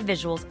the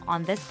individuals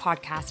on this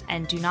podcast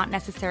and do not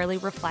necessarily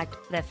reflect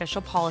the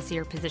official policy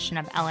or position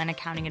of Ellen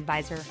Accounting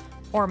Advisor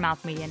or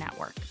Mouth Media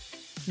Network.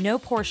 No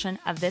portion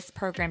of this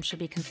program should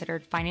be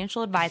considered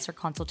financial advice or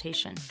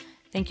consultation.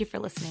 Thank you for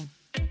listening.